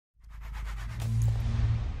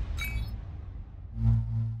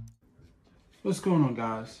What's going on,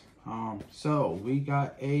 guys? So we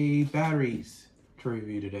got a batteries to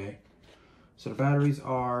review today. So the batteries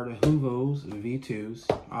are the HOOVOs, the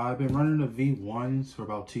V2s. I've been running the V1s for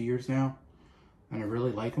about 2 years now, and I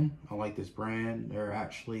really like them. I like this brand. They're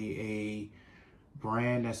actually a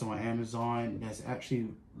brand that's on Amazon that's actually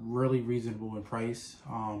really reasonable in price.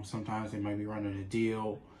 Sometimes they might be running a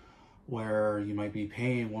deal where you might be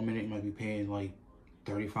paying 1 minute, you might be paying like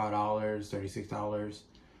 $35, $36.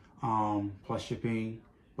 Plus shipping,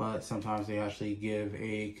 but sometimes they actually give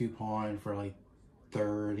a coupon for like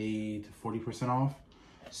 30 to 40% off.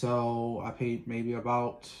 So I paid maybe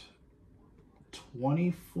about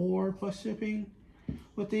 24 plus shipping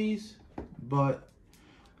with these, but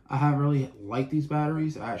I haven't really liked these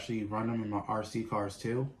batteries. I actually run them in my RC cars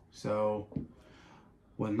too. So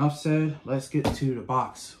with enough said, let's get to the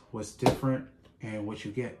box, what's different and what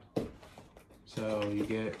you get. So you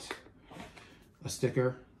get a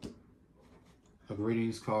sticker, a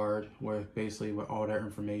greetings card with basically with all their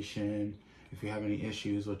information. If you have any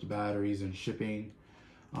issues with the batteries and shipping,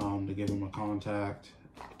 to give them a contact.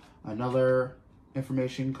 Another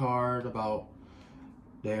information card about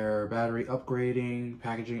their battery upgrading,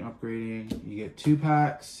 packaging upgrading. You get 2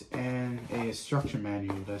 packs and a instruction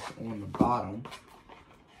manual that's on the bottom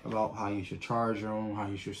about how you should charge them, how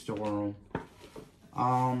you should store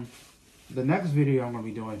them. The next video I'm going to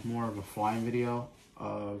be doing is more of a flying video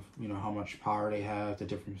of, you know, how much power they have, the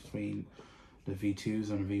difference between the V2s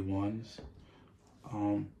and the V1s.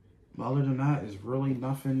 Other than that, is really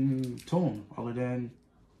nothing to them, other than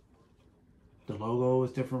the logo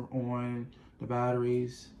is different on the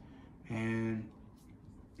batteries, and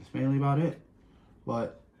it's mainly about it.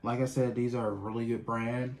 But like I said, these are a really good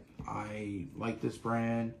brand. I like this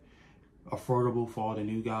brand. Affordable for all the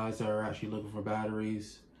new guys that are actually looking for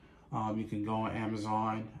batteries. You can go on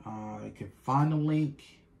Amazon. You can find the link.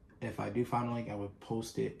 If I do find a link, I would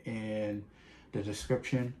post it in the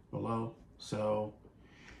description below. So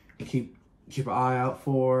keep an eye out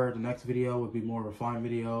for the next video. Would be more of a flying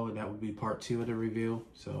video, and that would be part 2 of the review.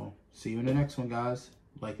 So see you in the next one, guys.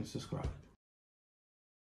 Like and subscribe.